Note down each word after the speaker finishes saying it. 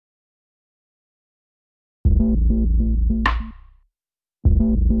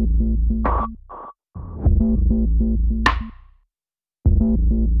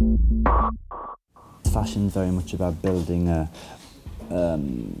Fashion's very much about building a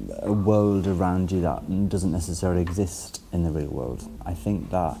world around you that doesn't necessarily exist in the real world. I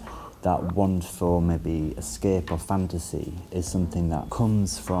think that want for maybe escape or fantasy is something that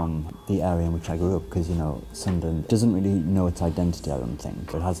comes from the area in which I grew up, because, you know, Sunderland doesn't really know its identity, I don't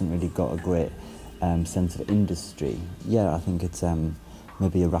think. It hasn't really got a great sense of industry. Yeah, I think it's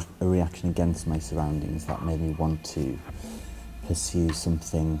maybe a reaction against my surroundings that made me want to pursue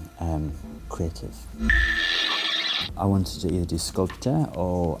something creative. I wanted to either do sculpture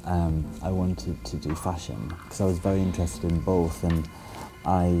or I wanted to do fashion, because I was very interested in both, and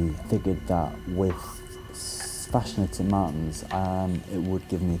I figured that with fashion at St Martin's it would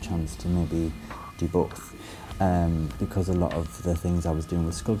give me a chance to maybe do both, because a lot of the things I was doing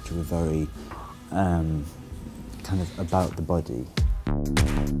with sculpture were very kind of about the body.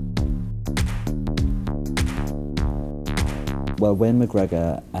 Well, Wayne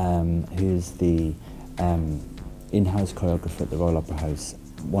McGregor, who's the in-house choreographer at the Royal Opera House,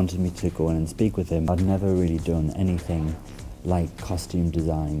 wanted me to go in and speak with him. I'd never really done anything like costume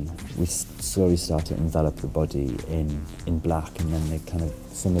design. We slowly started to envelop the body in black, and then they kind of,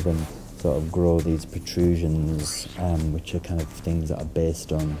 some of them sort of grow these protrusions, which are kind of things that are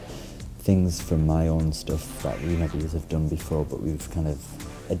based on things from my own stuff that we maybe have done before, but we've kind of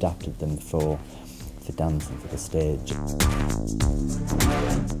adapted them for dance and for the stage.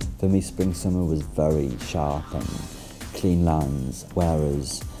 For me, Spring Summer was very sharp and clean lines,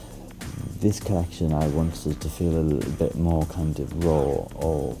 whereas this collection I wanted to feel a little bit more kind of raw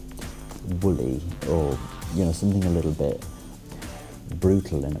or woolly, or, you know, something a little bit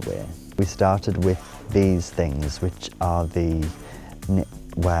brutal in a way. We started with these things, which are the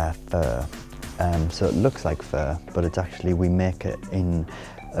knitwear fur. So it looks like fur, but it's actually, we make it in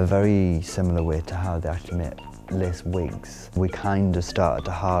a very similar way to how they actually make lace wigs. We kind of started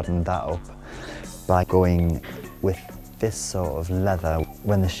to harden that up by going with this sort of leather.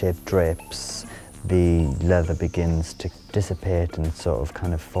 When the shape drapes, the leather begins to dissipate and sort of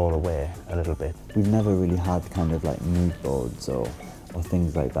kind of fall away a little bit. We've never really had kind of like mood boards or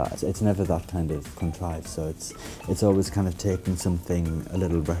things like that. It's never that kind of contrived, so it's always kind of taking something, a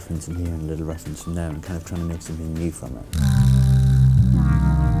little reference from here and a little reference from there, and kind of trying to make something new from it.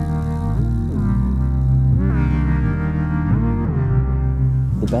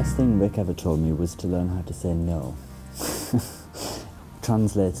 The best thing Rick ever told me was to learn how to say no.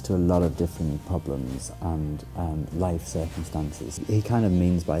 Translates to a lot of different problems and life circumstances. He kind of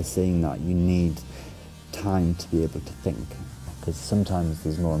means by saying that you need time to be able to think, because sometimes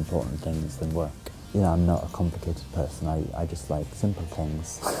there's more important things than work. You know, I'm not a complicated person, I just like simple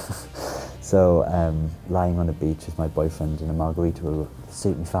things. So lying on a beach with my boyfriend in a margarita will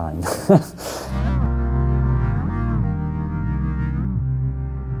suit me fine.